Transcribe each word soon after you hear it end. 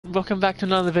welcome back to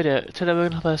another video. Today we're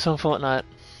gonna play some Fortnite.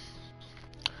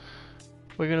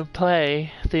 We're gonna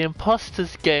play the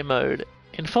Imposters game mode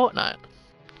in Fortnite.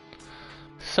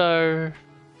 So,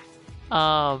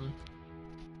 I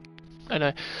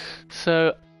know.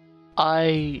 So,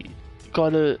 I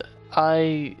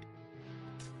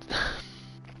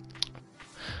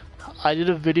did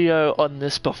a video on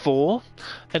this before,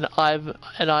 and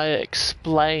I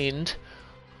explained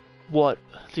what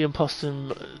the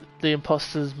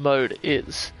imposters mode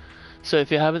is. So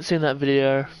if you haven't seen that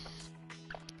video,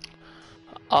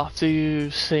 after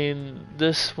you've seen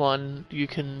this one, you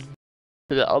can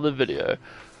do the other video,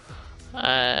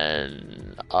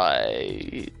 and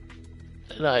I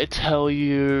tell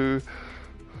you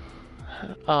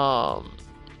how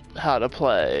to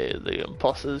play the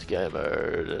imposters game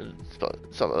mode and stuff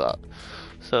like that.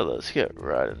 So let's get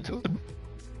right into it.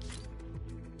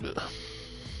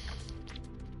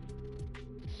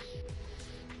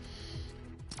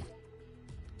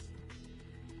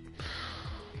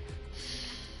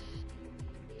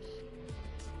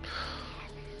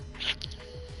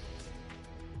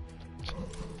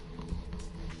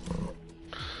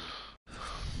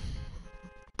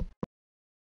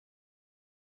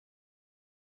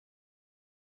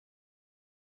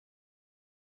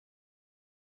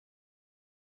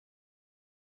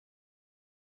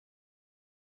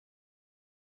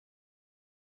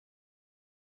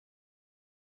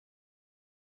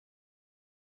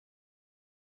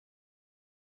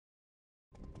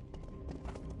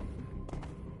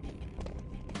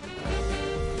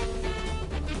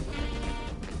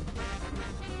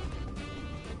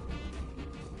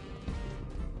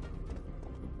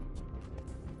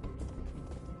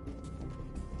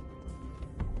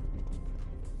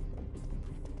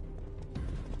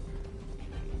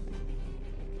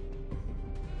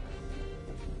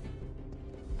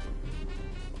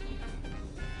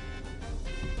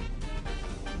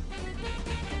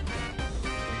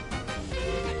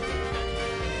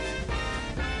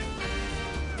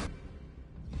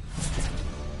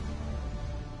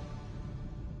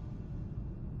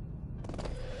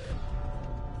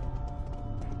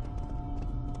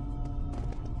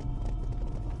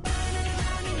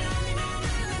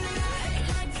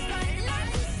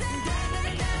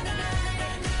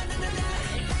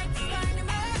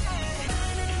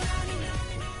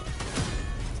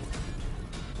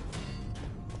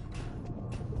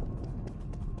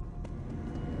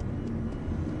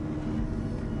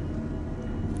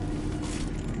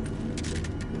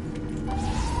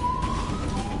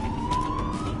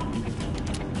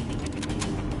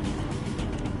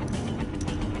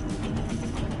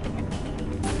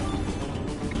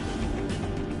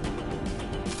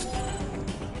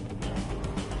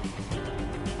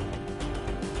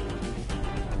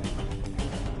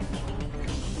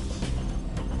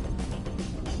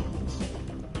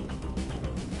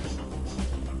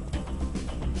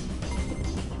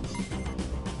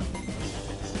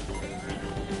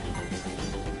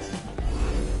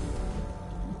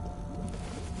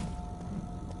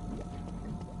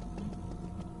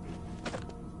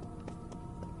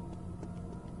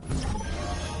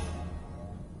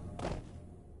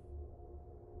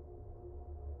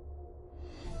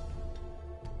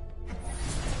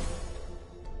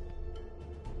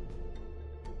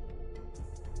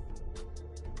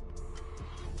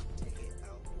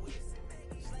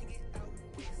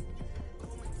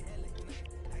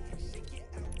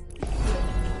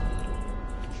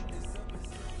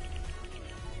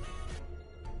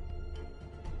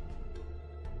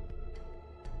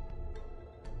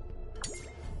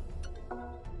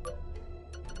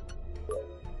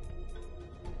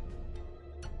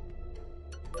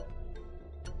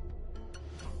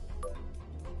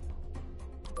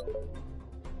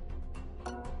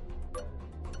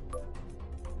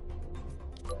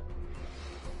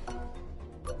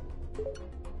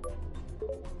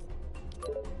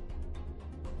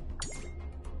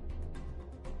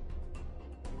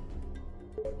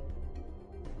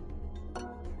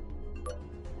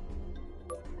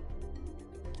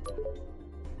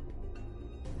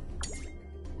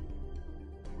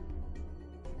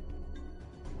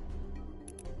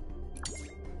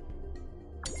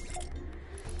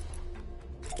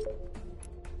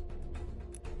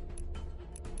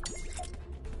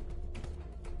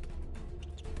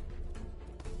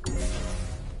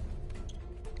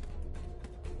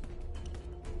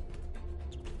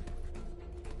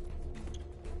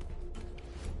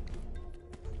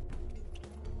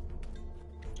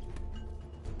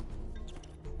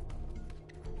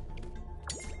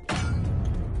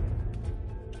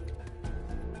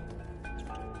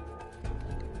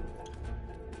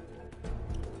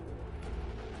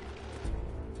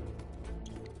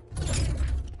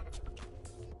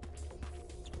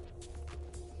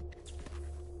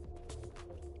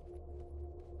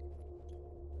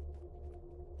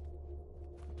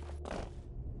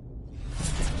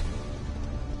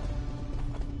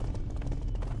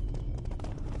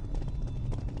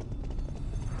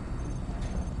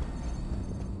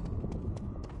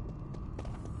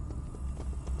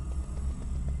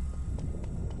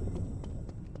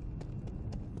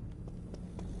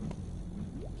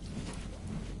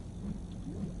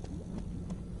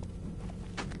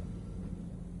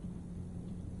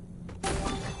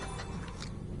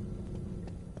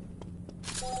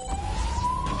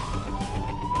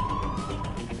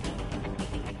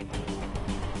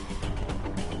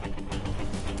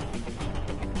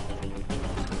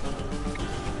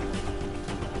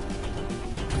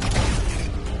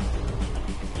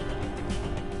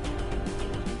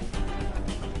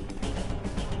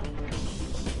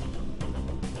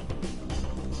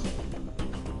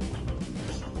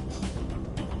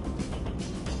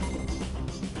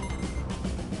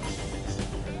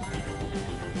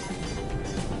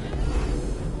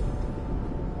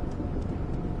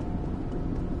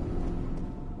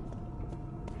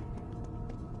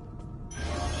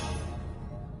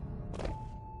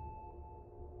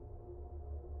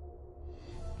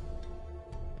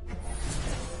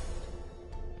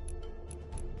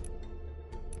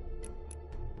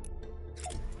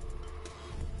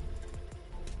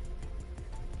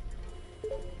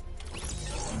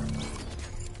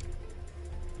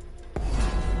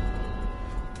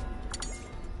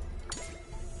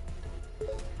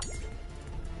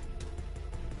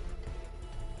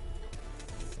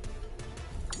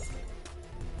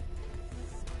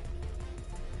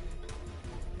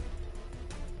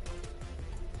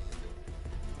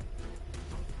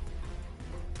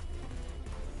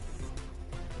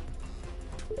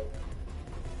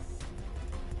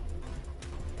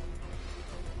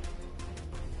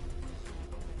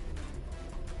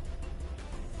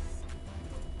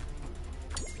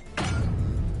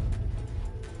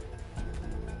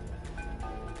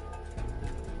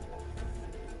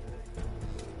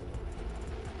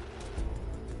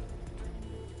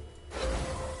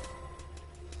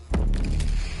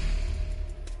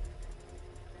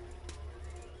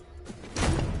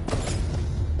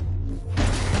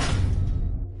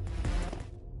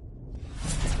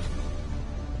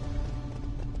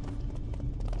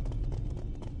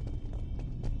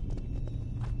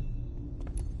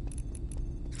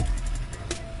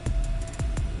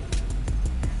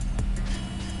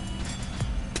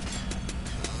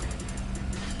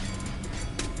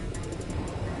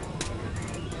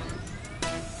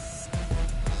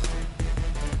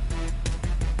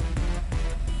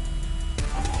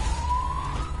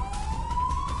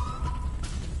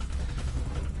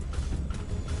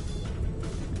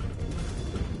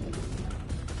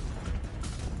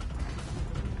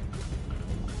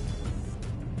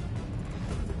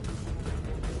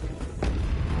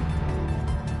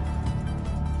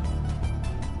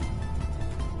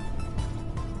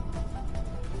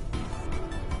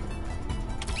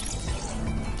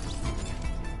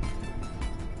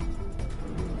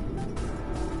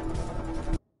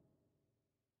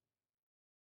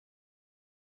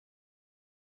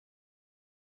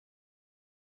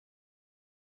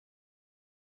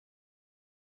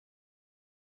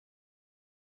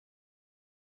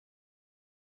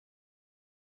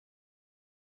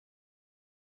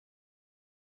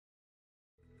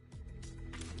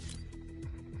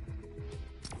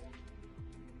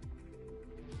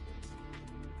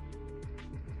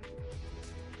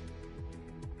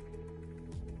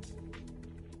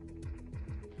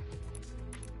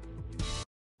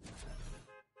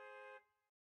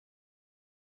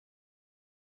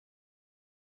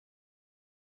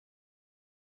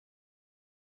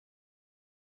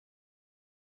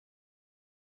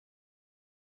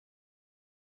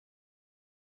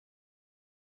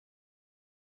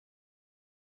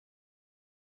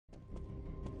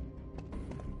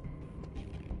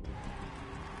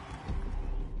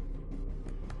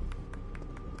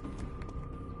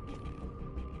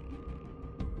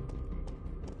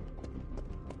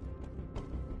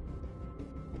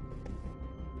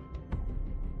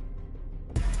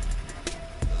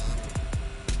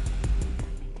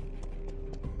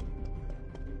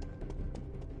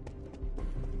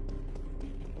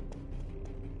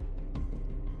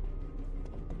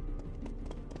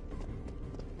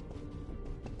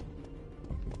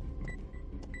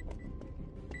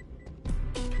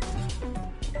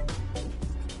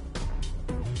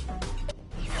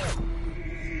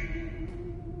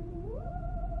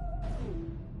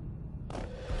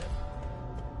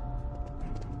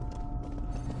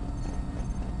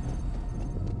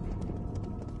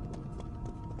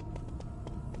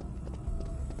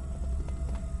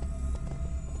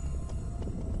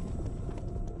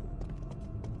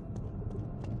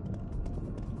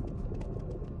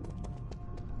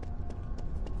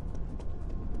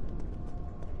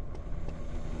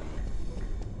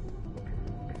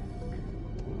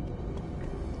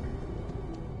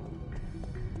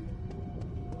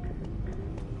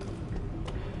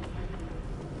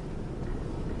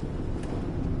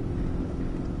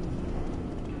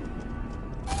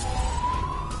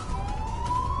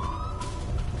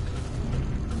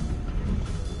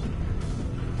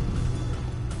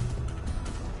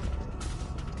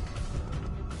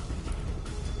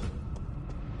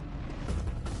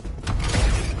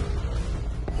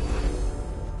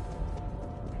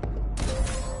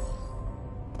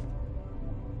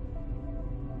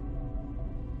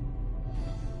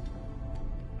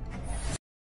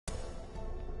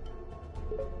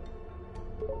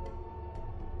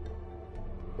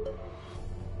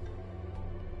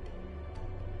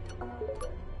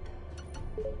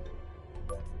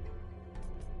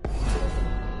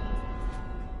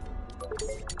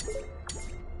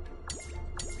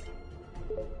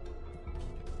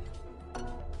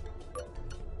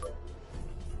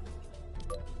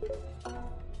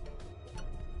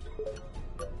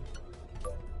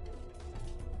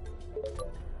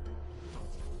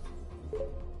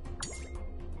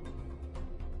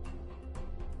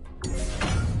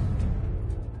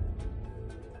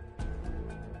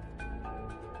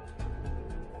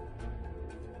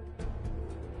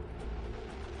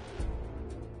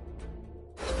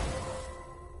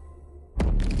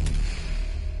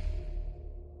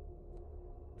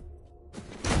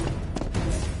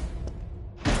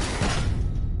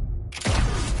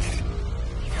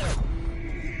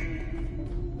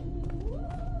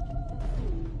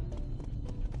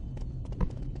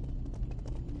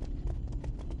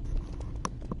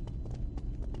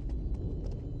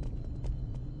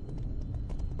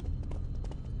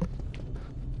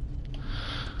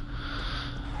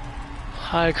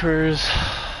 Hi, Cruz.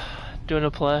 Doing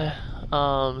a play.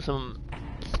 Some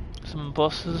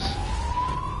bosses.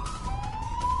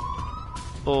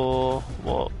 Or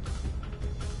what?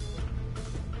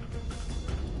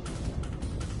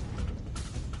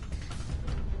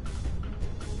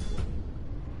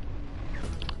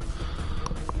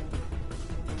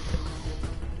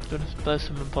 Gonna play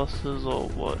some imposters or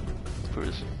what,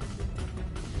 Cruz?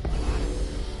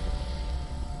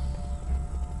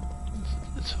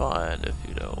 It's fine if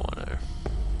you don't want to.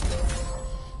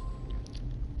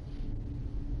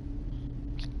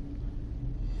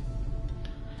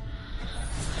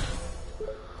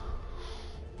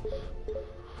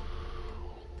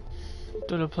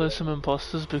 Gonna play some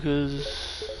imposters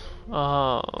because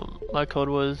my code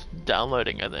was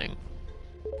downloading, I think.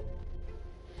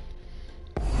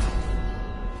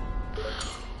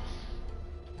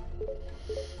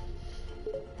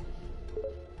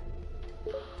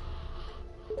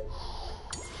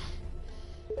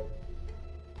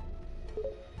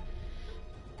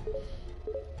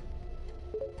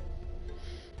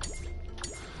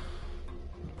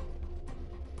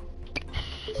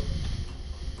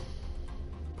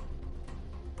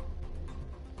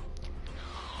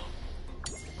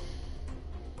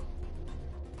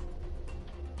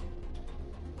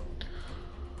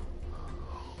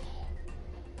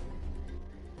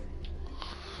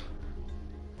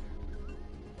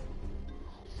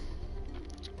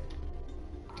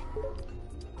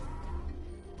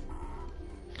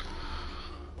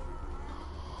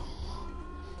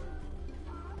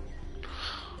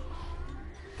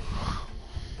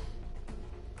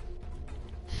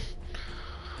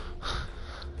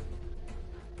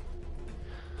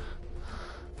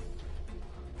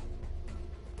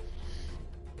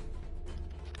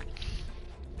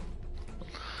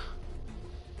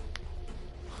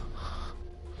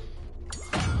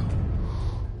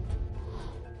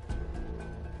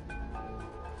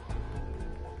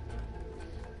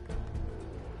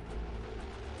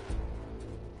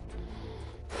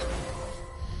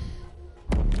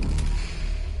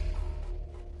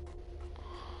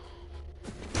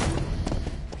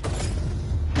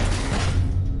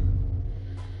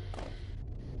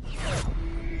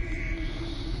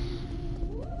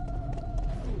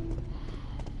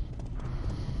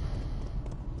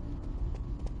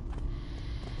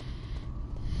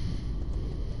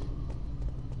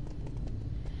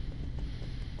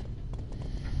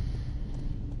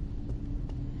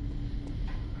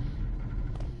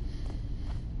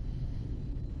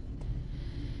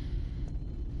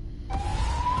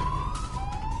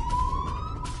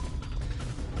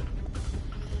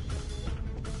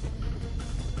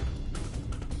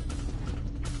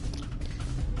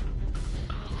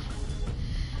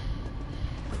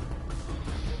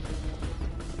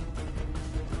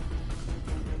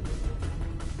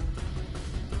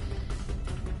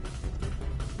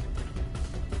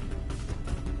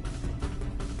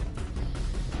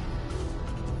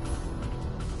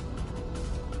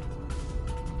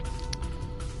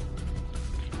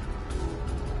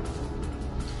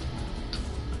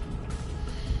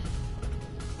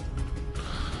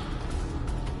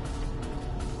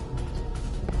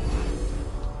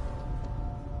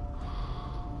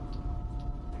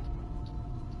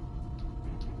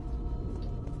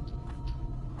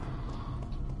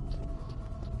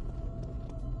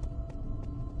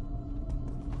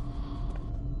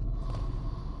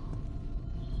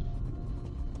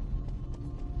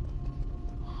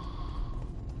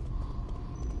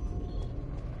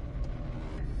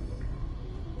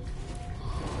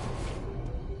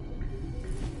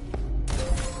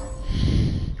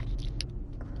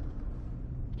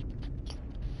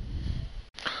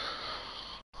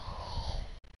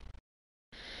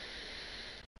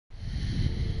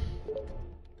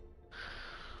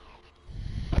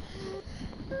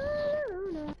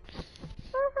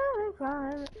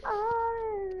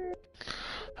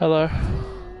 Hello.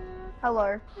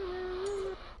 Hello.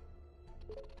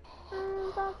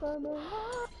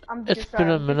 It's been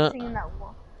a minute. Just singing that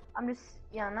one.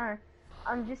 No.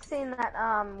 I'm just singing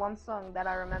that one song that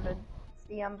I remembered. It's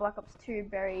the Black Ops 2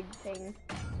 buried thing.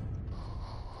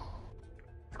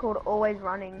 It's called Always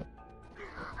Running.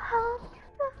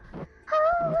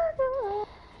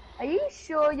 Are you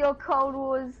sure your Cold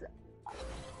War's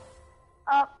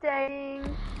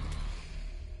updating?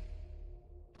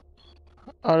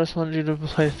 I just wanted you to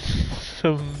play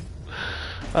some.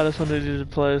 I just wanted you to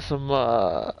play some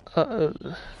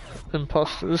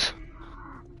imposters.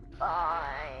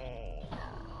 Fine.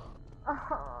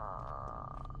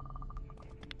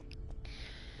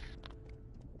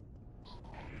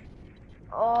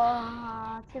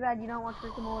 Oh, too bad you don't watch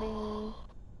Rick and Morty.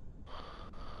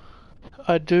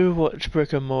 I do watch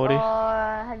Rick and Morty.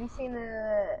 Have you seen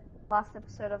the last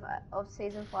episode of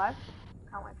season 5?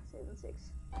 Can't wait for season 6.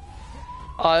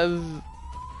 I'm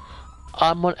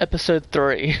on episode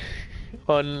 3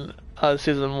 on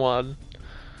season 1.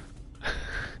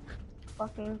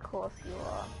 Fucking course you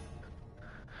are.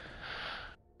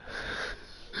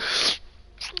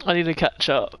 I need to catch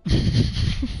up.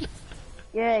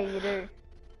 Yeah, you do.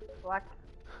 Like,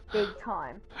 big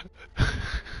time.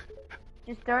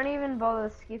 Just don't even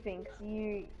bother skipping, because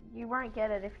you won't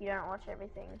get it if you don't watch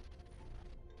everything.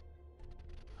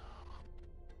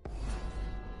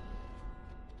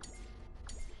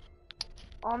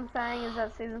 All I'm saying is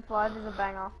that season 5 is a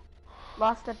banger.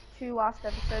 Two last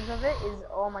episodes of it is,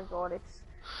 oh my god, it's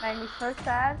made me so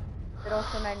sad, but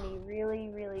also made me really,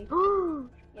 really,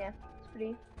 yeah, it's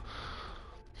pretty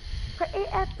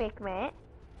epic, mate.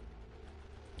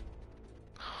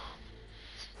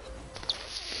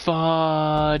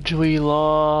 Fudge, we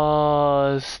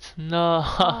lost. No.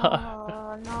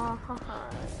 Oh no,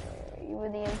 you were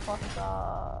the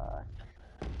imposter.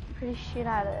 Pretty shit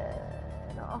at it.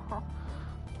 No.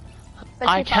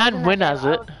 I can win as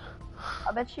it.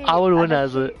 I bet you. I would win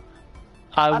as it.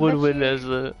 I would win as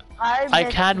it. I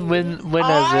can win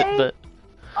as it, but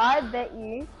I bet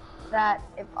you that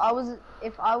if I was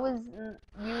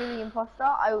you were the imposter,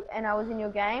 and I was in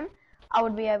your game, I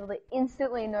would be able to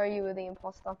instantly know you were the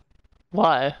imposter.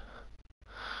 Why?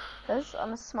 Because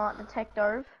I'm a smart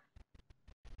detective.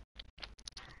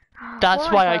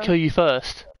 That's why I kill you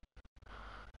first.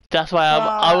 That's why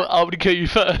I would kill you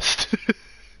first.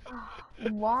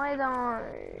 Why though?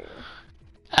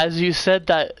 As you said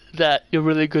that you're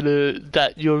really good at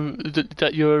that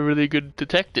you're a really good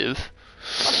detective.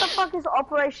 What the fuck is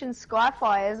Operation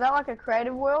Skyfire? Is that like a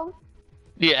creative world?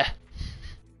 Yeah.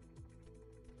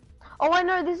 Oh, I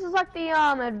know. This is like the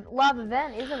live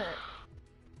event, isn't it?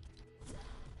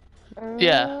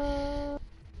 Yeah.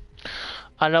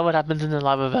 I know what happens in the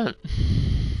live event.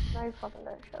 No, you fucking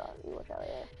don't. Shut up. You watch out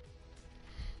there.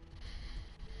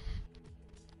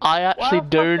 I actually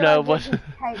do know what.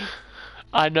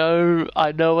 I know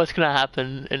what's gonna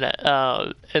happen in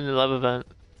the live event.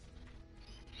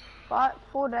 But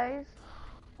 4 days.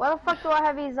 Why the fuck do I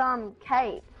have his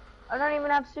cape? I don't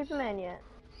even have Superman yet.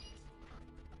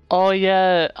 Oh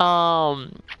yeah,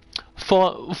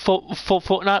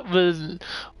 Fortnite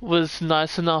was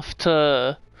nice enough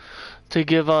to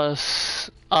give us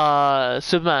the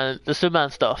Superman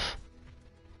stuff.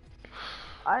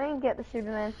 I didn't get the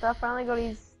Superman stuff. I only got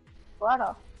his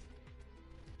glider.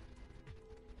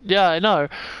 Yeah, I know,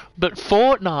 but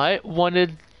Fortnite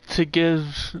wanted to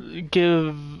give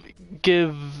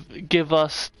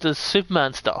us the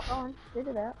Superman stuff. Go on, spit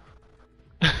it out.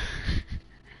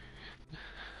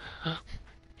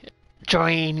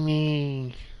 Join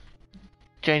me.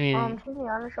 Join me. Excuse me,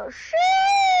 I'm sure.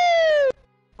 Sheesh!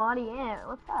 Mighty ant,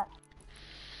 what's that?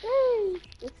 Sheesh!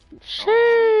 Sheesh!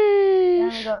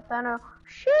 Then we got Thanos.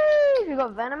 Sheesh! We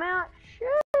got Venom out.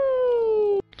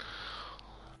 Sheesh!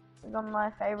 We got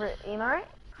my favorite emote,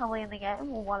 probably in the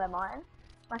game, or one of mine.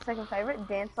 My second favorite,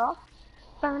 Dance Off.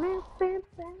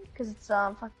 Because it's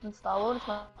fucking Star Wars. It's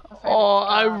my favorite, Oh,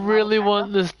 I really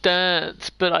want this dance,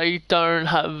 but I don't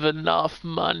have enough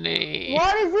money.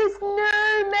 What is this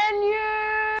new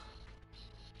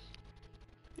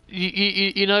menu?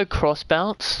 You know cross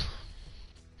bounce?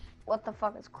 What the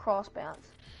fuck is cross bounce?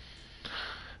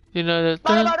 You know that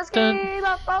dun, dun,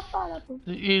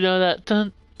 you know that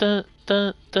dun dun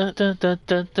dun dun dun dun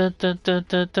dun dun dun dun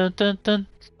dun dun dun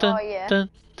dun. Oh yeah. Dun,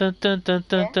 dun, dun, dun,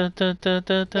 dun, dun, dun, dun,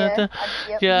 dun, dun, dun.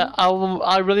 Yep. Yeah,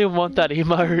 I really want that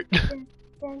emote.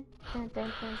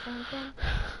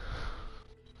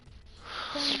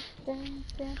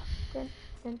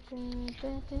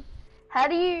 How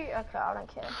do you? Okay, I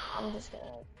don't care. I'm just gonna.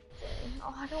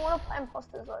 Oh, I don't want to play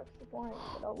imposters though. It's boring,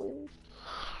 but I will.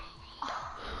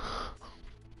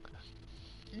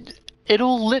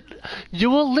 You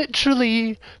will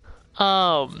literally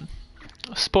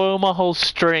spoil my whole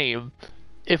stream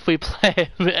if we play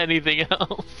anything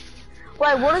else.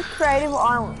 Wait, what is Creative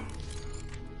Island?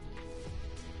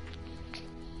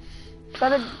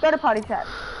 Go to party chat.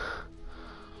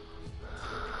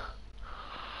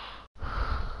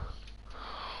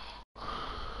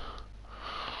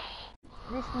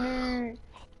 This new...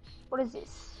 What is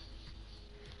this?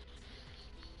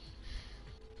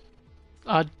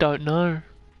 I don't know.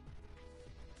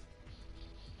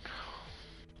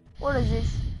 What is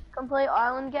this? Complete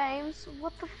Island games?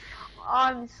 What the f...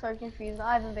 I'm so confused.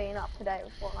 I haven't been up to date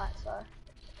with Fortnite, so...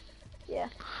 Yeah.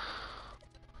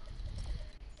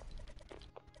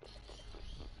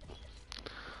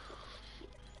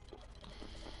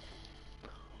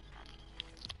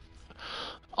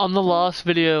 on the last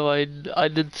video, I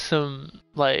did some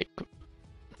like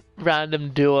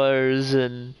random duos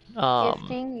and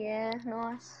Gifting, yeah,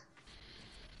 nice.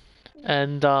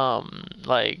 and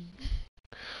like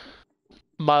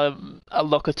my a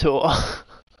locator. I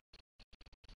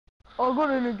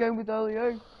got in a game with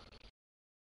Elio.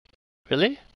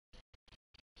 Really?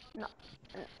 No.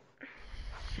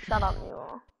 Shut up,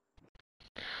 Muir.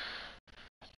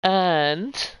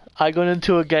 And I got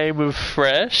into a game with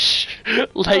Fresh,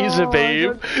 Laser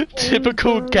Beam,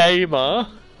 typical gamer,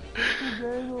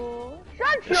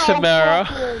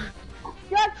 Samara.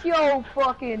 Shut your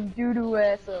fucking doo-doo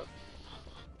ass up.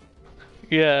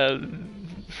 Yeah,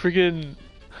 freaking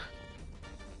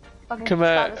Fucking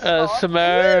Travis Scott.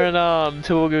 Samara and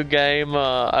Typical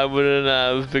Gamer I wouldn't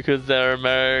have because they're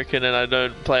American and I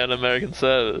don't play on American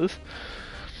servers.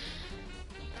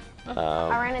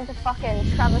 I ran into fucking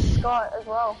Travis Scott as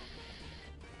well.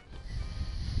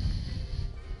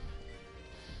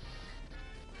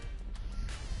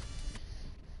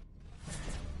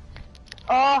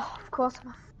 Oh, of course I'm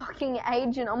a fucking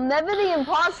agent. I'm never the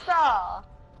imposter.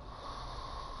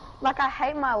 Like, I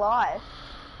hate my life.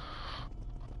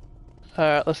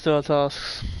 Alright, let's do our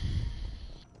tasks.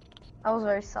 That was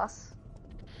very sus.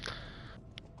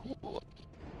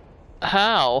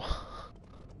 How?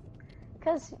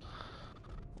 Because...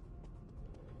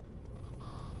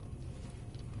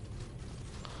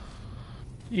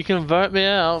 You can vote me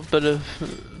out, but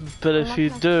if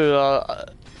you do,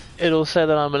 it'll say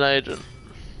that I'm an agent.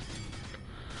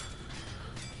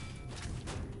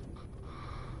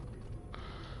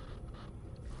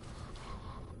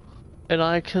 And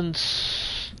I can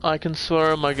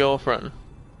swear on my girlfriend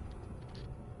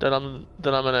that I'm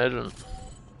an agent.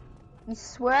 You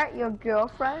swear at your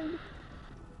girlfriend?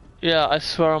 Yeah, I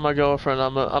swear on my girlfriend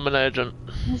I'm an agent.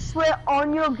 You swear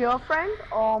on your girlfriend?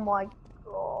 Oh my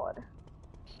god.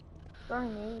 So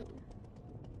mean.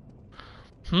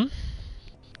 Hmm?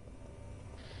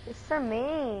 You're so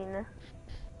mean.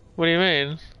 What do you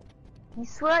mean? You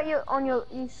swear at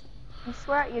you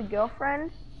swear at your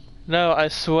girlfriend? No, I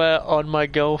swear on my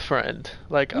girlfriend.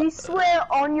 Like You swear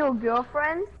on your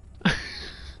girlfriend?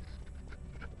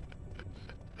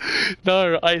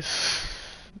 no, I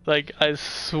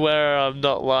swear I'm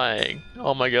not lying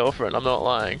on my girlfriend. I'm not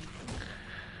lying.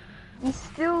 You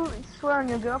still swear on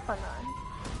your girlfriend though.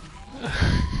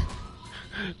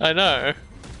 I know.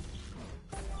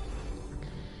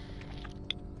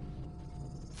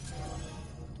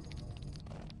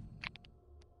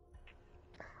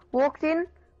 Walked in?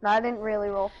 No, I didn't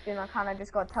really walk in. I kind of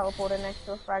just got teleported next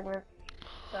to a fragment.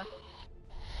 So.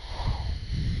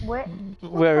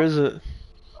 Where is it?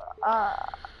 How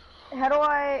do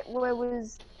I... Where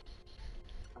was...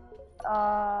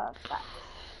 Facts.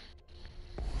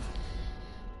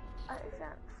 I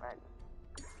found fragment.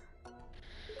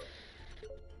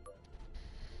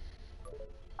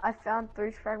 I found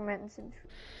 3 fragments in...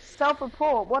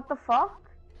 Self-report, what the fuck?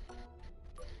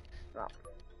 No.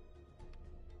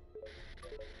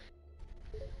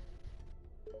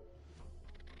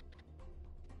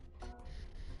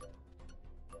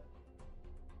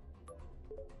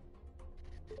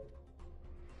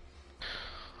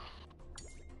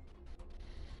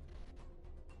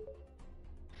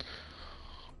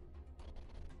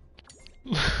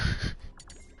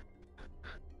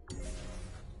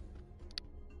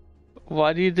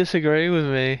 Why do you disagree with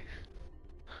me?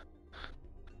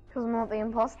 Because I'm not the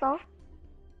imposter.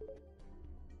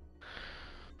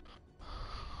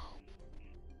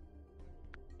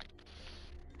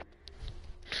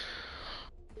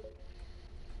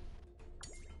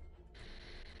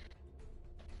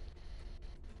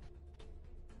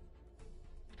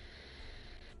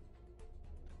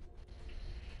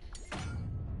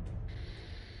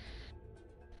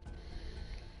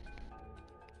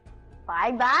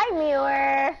 Bye bye,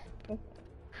 Muir.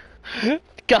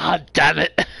 God damn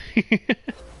it!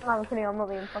 No, I'm kidding, I'm not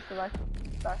the imposter though.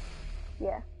 So,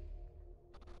 yeah.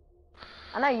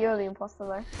 I know you're the imposter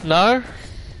though. No,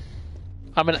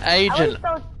 I'm an agent.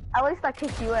 At least I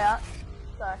kicked you out.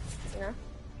 So, you know.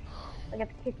 I get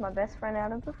to kick my best friend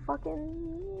out of the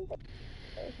fucking...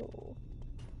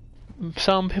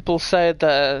 Some people say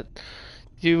that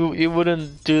you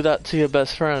wouldn't do that to your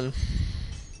best friend.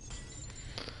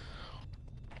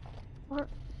 What?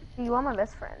 You are my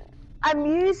best friend. I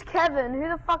Muse Kevin. Who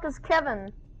the fuck is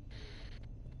Kevin?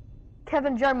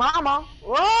 Kevin Joe Mama.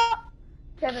 What?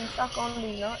 Kevin suck on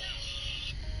these nuts.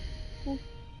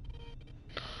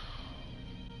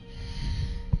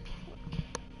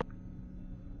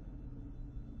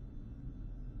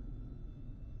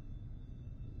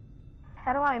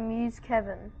 How do I amuse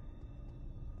Kevin?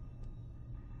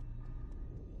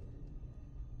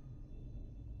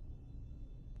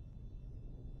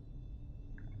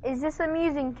 Is this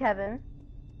amusing, Kevin?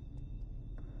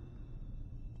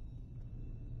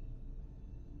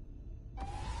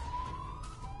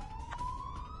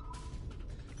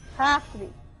 Have to be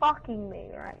fucking me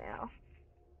right now.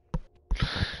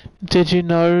 Did you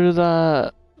know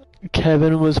that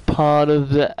Kevin was part of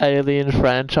the Alien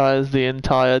franchise the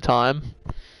entire time?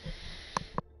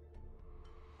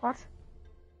 What?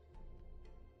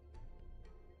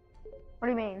 What do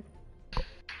you mean?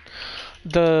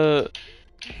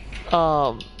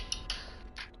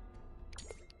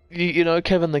 You know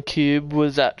Kevin the Cube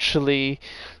was actually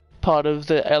part of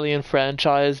the Alien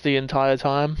franchise the entire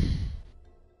time?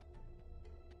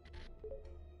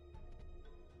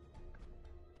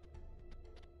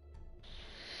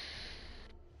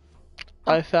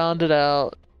 I found it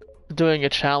out doing a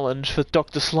challenge with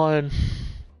Dr. Sloan.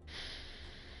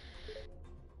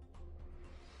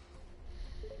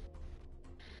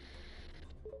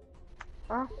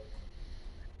 Huh?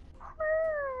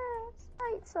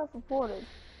 It's self-reported.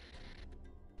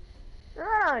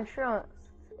 No insurance.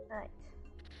 Nice.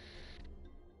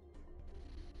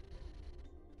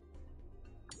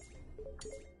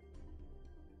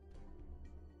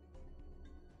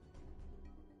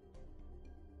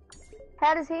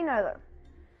 How does he know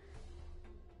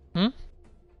though? Hmm?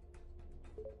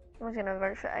 I was gonna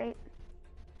vote for 8.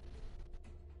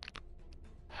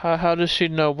 How does she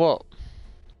know what?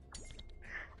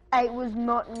 8 was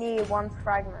not near one's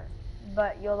fragment,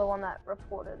 but you're the one that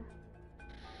reported.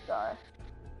 So.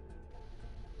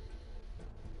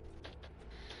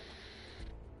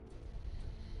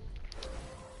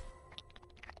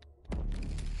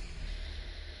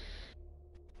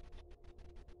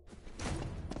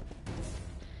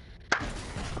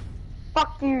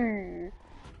 Fuck you!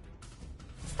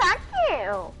 Fuck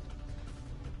you!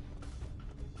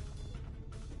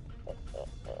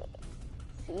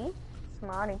 See?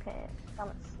 Smarty pants. I'm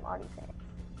a smarty pants.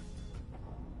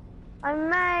 I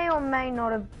may or may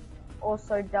not have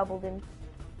also doubled in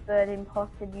third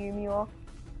imposted you, Muir.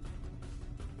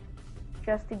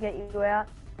 Just to get you out.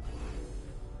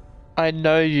 I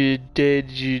know you did,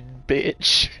 you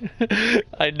bitch.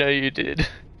 I know you did.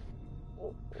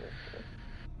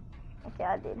 Okay,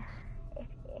 I did.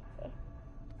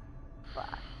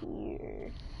 Fuck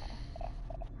you.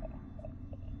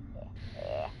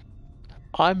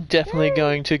 I'm definitely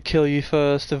going to kill you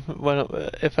first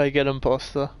if I get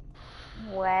imposter.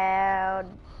 Wow.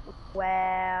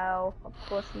 Wow. Of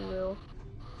course you will.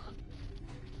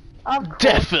 Of course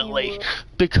Definitely, you will.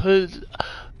 because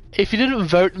if you didn't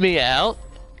vote me out,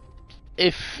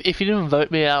 if you didn't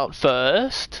vote me out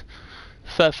first,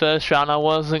 for first round, I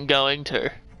wasn't going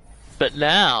to. But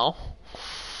now,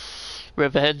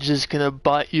 revenge is gonna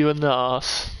bite you in the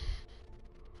ass.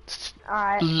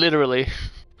 Alright. Literally.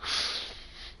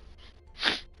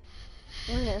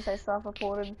 I was gonna say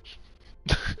self-reported.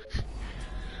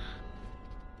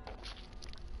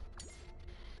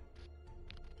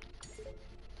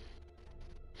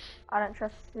 I don't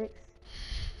trust 6.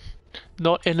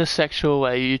 Not in a sexual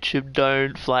way, YouTube,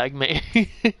 don't flag me.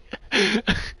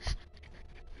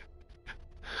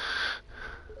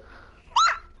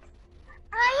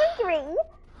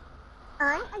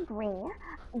 I agree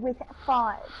with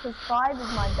 5, because 5 is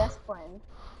my best friend.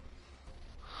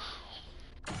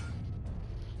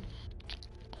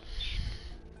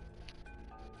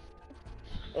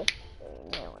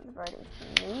 No one's voting for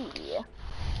me.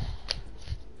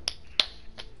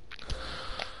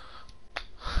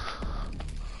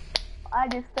 I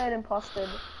just third imposted.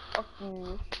 Fuck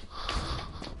you.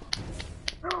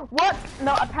 What?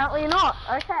 No, apparently not.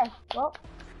 Okay, well,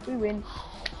 we win.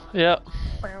 Yep.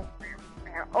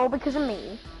 All because of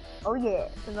me. Oh yeah,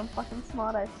 because I'm fucking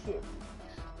smart as shit.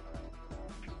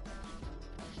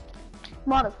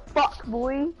 Smart as fuck,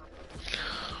 boy.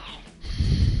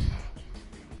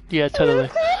 Yeah, totally.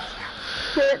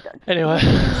 Anyway.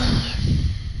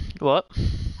 What?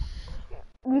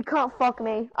 You can't fuck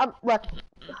me. Look.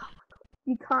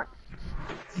 You can't.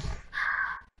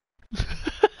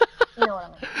 You know what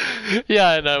I mean. Yeah,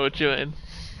 I know what you mean.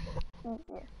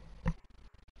 Yeah.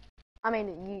 I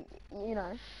mean, you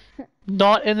know.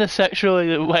 Not in a sexual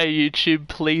way, YouTube,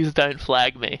 please don't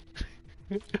flag me.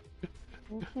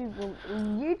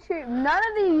 YouTube, none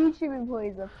of the YouTube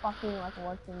employees are fucking like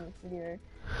watching this video.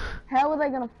 How are they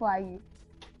gonna flag you?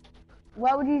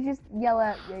 Why would you just yell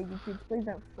out, yeah, YouTube, please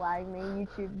don't flag me,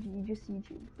 YouTube, you just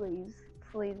YouTube, please.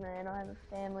 Please, man, I have a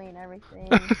family and everything.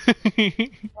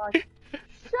 Like,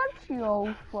 shut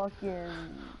your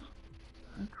fucking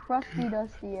crusty,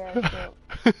 dusty ass up.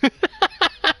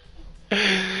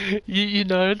 You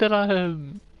know that I have,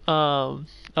 oh,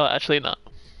 actually, no.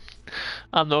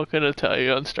 I'm not gonna tell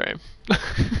you on stream.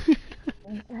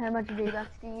 How much V-Bucks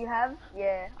do you have?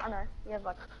 Yeah, I know. You have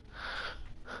like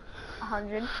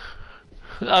 100.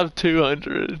 I have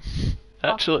 200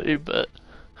 actually, but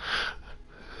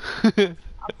I'm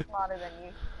smarter than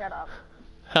you. Shut up.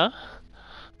 huh?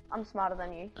 I'm smarter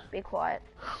than you. Be quiet.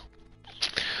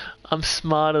 I'm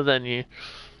smarter than you.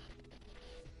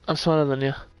 I'm smarter than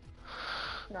you.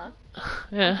 No.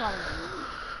 Yeah. I'm smarter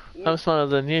than you. I'm smarter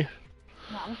than you,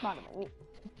 No, I'm smarter than you.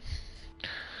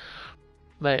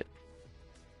 mate.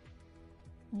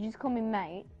 You just call me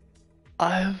mate.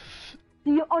 I've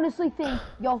Do you honestly think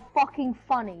you're fucking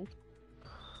funny?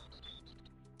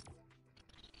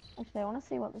 Actually, I want to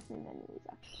see what this new menu is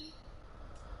actually.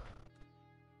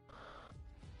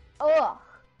 Ugh.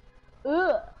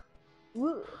 Ugh.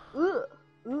 Ugh. Ugh.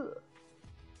 Ugh.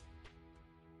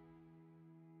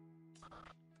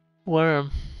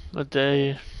 worm a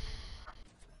day.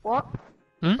 What?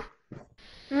 Hmm?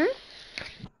 Hmm?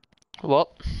 What?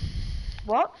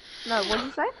 What? No, what did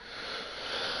you say?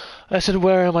 I said,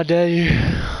 where am I dare you?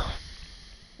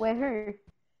 Where who?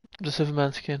 The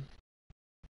Superman skin.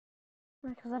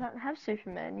 Because I don't have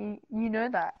Superman. You know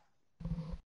that.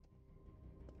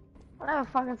 I never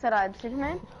fucking said I had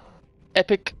Superman.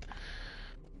 Epic.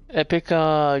 Epic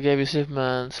gave you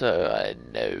Superman, so I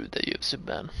know that you have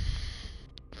Superman.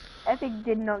 Epic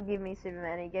did not give me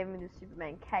Superman. He gave me the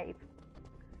Superman cape.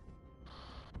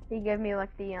 He gave me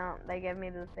like the they gave me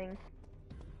the thing.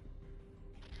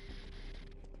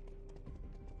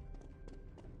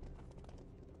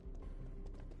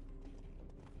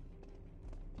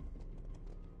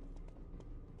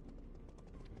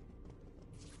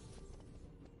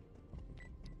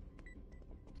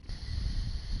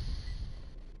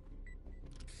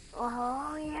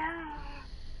 Oh yeah.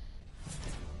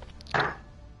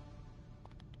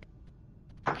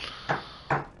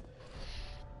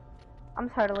 I'm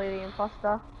totally the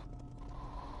imposter.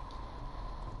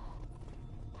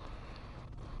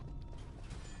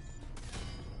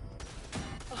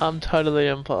 I'm totally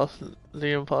the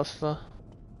imposter.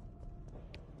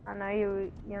 I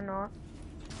know you're not.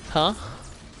 Huh?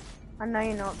 I know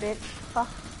you're not, bitch.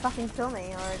 Fucking kill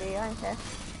me already. I don't care.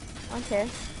 I don't care.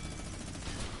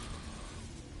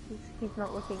 He's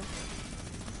not looking.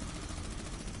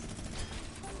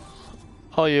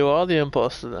 Oh, you are the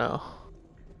imposter now.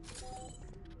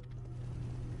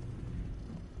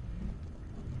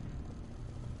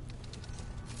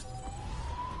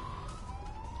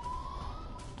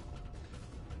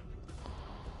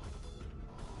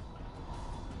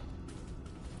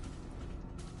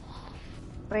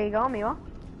 Where you going, Muir?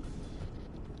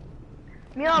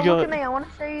 Muir, look at me. I want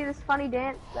to show you this funny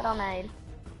dance that I made.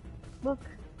 Look.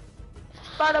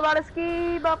 Bada bada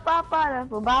ski ba ba bada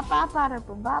boom ba ba bada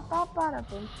boom ba ba bada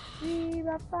boom wee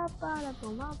ba ba bada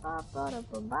boom ba ba bada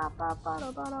boom ba ba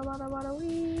bada bada bada bada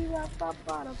wee ba ba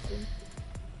bada boom.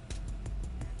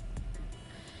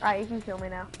 Alright, you can kill me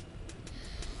now.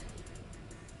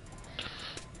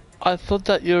 I thought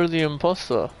that you're the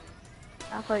imposter.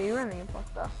 I thought you were the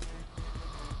imposter.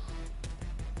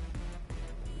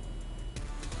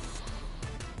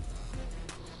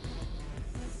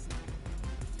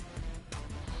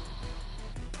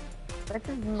 Let's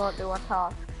just not do our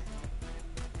tasks.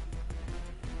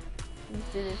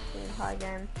 Let's do this the entire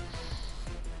game.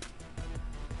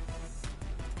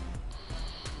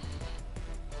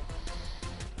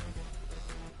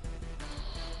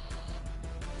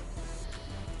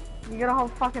 You got a whole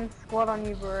fucking squad on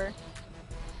you, bro.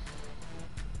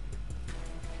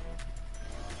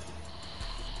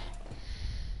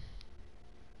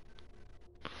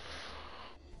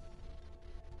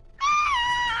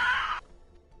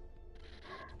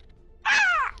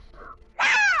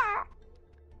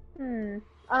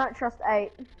 I don't trust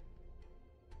 8.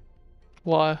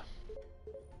 Why?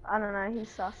 I don't know, he's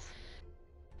sus.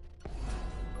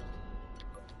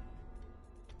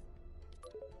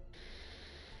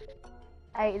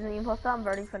 Eight is the imposter. I'm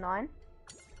voting for 9.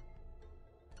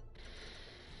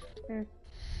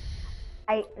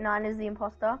 9 is the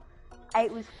imposter.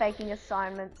 8 was faking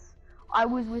assignments. I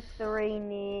was with 3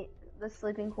 near the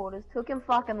sleeping quarters. Took him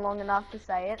fucking long enough to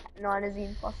say it. 9 is the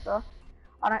imposter.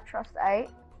 I don't trust 8.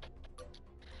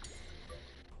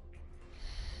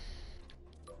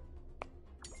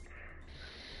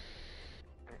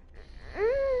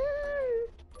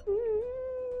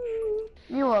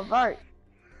 You are vote.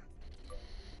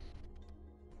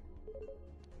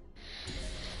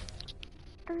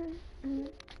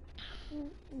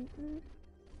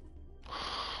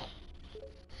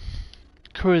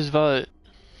 Crew's vote.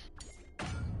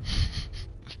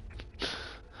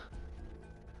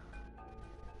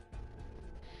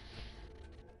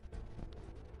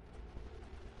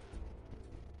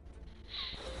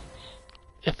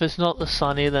 If it's not the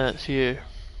Sunny, then it's you.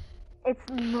 It's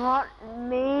not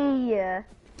me.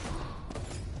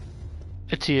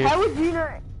 It's you. How would you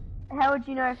know? How would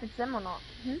you know if it's them or not?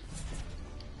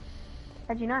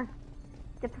 How'd you know?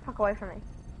 Get the fuck away from me.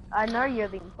 I know you're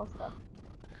the imposter.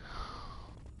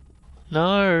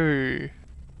 No.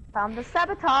 Time to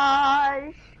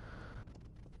sabotage.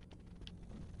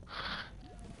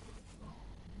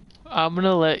 I'm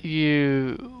gonna let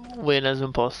you win as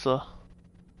imposter.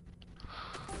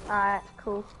 Alright,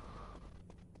 cool.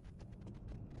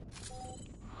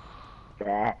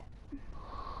 Bet.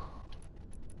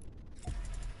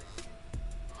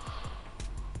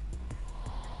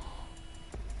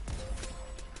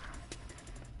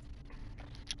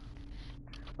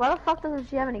 Why the fuck doesn't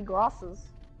she have any glasses?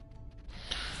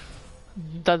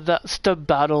 That's the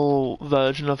battle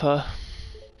version of her.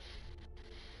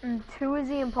 And 2 is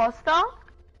the imposter?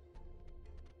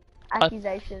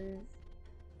 Accusations.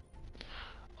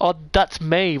 Oh, that's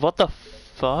me. What the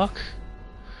fuck?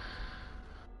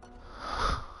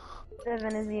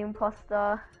 7 is the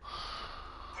imposter.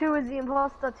 2 is the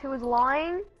imposter. 2 is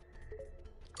lying.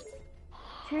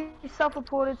 2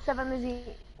 self-reported. 7 is the...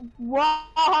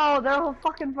 Wow, they're all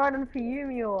fucking voting for you,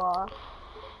 Muir.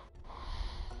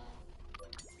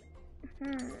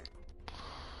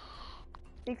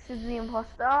 6 is the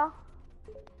imposter.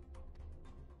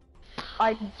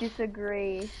 I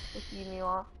disagree with you,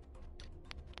 Muir.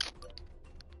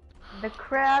 The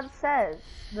crowd says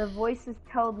the voices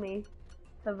told me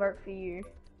to vote for you.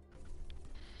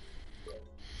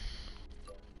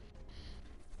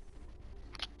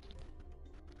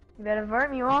 You better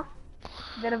vote, Muir.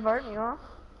 You better vote, Muir.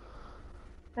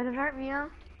 Better vote, Muir.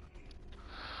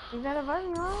 You better vote,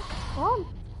 Muir. Come on.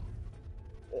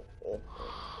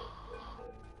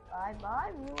 Bye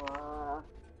bye, Muir.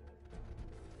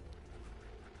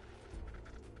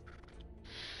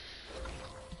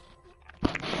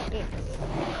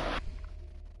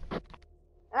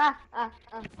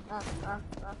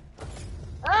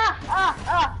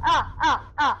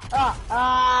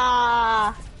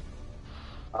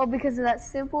 Oh, because of that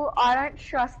simple, I don't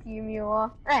trust you,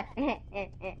 Muir. How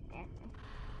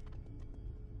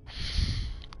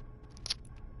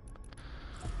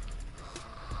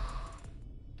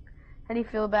do you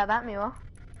feel about that, Muir?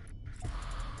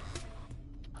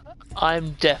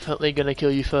 I'm definitely gonna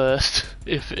kill you first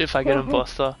if I get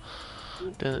imposter.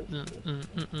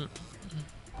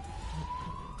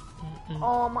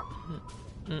 Oh my.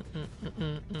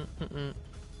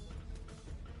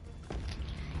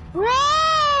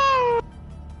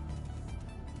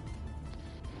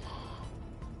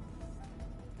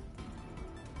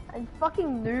 I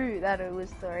fucking knew that it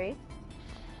was 3.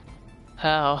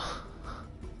 How?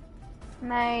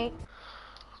 Mate.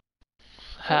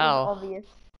 How? It was obvious.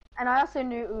 And I also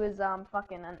knew it was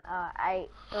fucking an 8,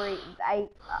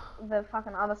 the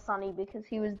fucking other Sunny, because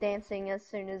he was dancing as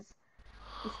soon as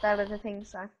he started the thing.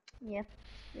 So yeah.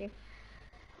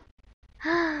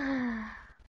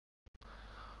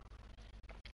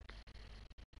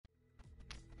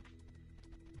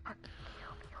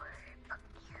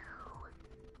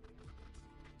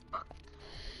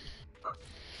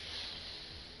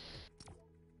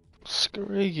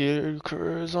 Screw you,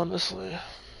 Cruz, honestly.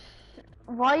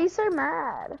 Why are you so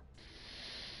mad?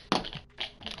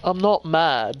 I'm not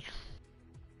mad.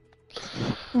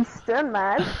 You sound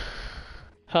mad.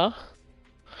 Huh?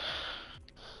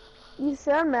 You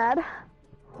sound mad.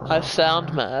 I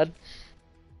sound mad.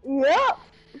 Yep.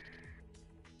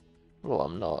 Well,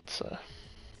 I'm not, so.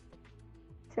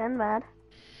 Sound mad.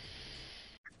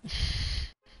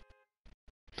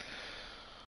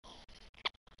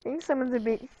 I think someone's a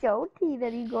bit salty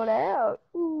that he got out.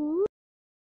 Ooh.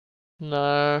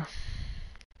 No.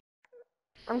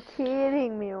 I'm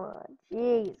kidding, Muir.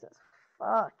 Jesus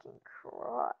fucking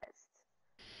Christ.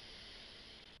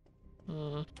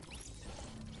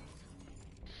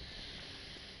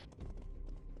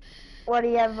 What do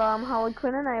you have, Harley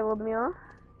Quinn enabled, Muir?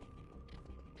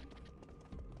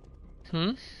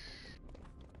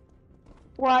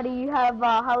 Why do you have,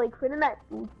 Harley Quinn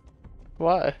enabled?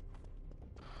 Why?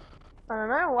 I don't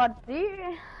know, what do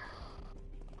you?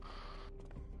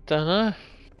 Don't know.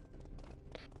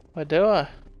 Why do I?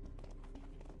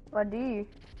 What do you?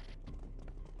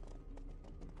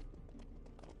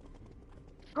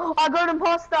 Oh, I got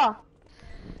imposter!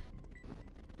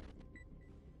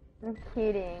 I'm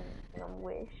kidding. I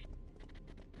wish.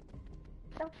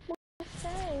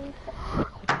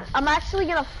 I'm actually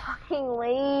gonna fucking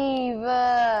leave.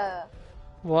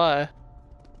 Why?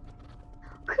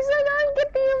 Cause I don't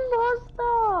get the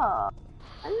imposter.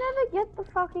 I never get the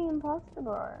fucking imposter,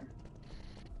 bro.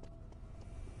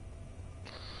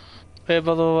 Hey,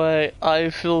 by the way, I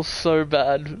feel so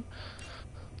bad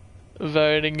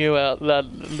voting you out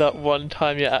that one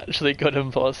time you actually got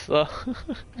imposter.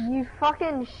 You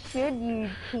fucking should, you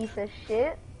piece of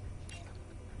shit.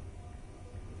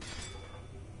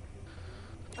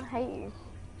 I hate you.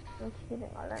 I'm kidding.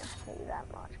 I don't hate you that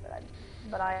much,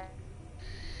 but I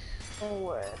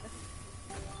would.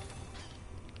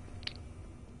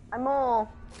 I more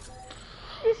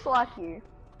dislike you.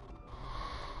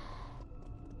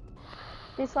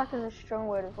 Dislike is a strong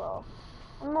word as well.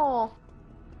 I'm more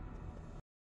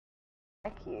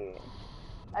like you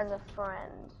as a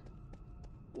friend.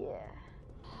 Yeah.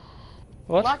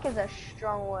 What? Like is a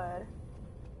strong word.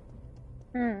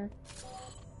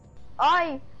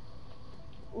 I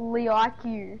like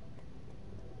you.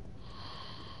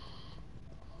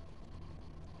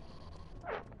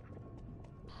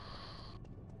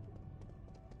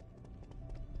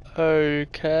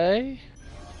 Okay.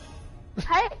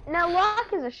 Hey, now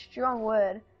like is a strong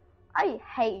word. I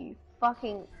hate you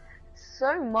fucking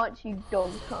so much, you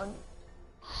dog cunt.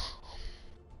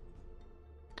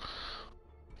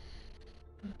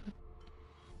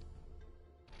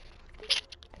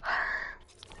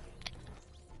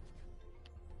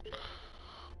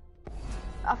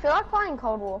 I feel like playing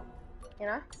Cold War, you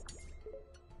know?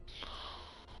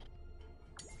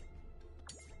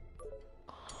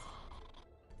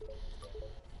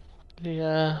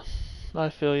 Yeah, I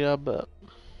feel ya, but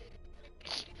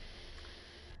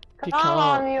you Come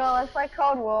on, can't. Muir, let's play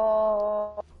Cold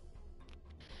War.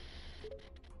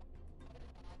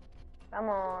 Come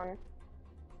on.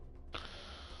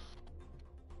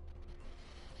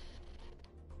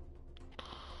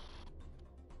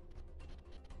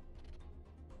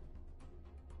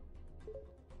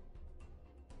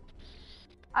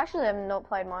 Actually, I've not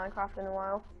played Minecraft in a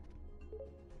while.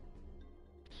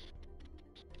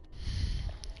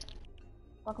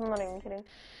 Like, I'm not even kidding.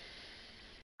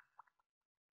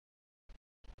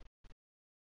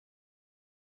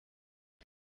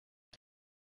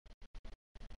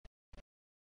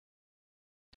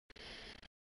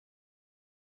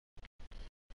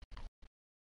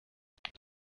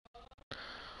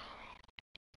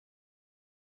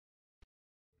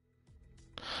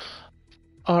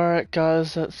 Alright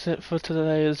guys, that's it for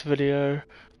today's video.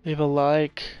 Leave a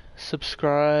like,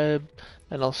 subscribe,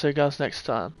 and I'll see you guys next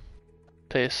time.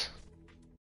 Peace.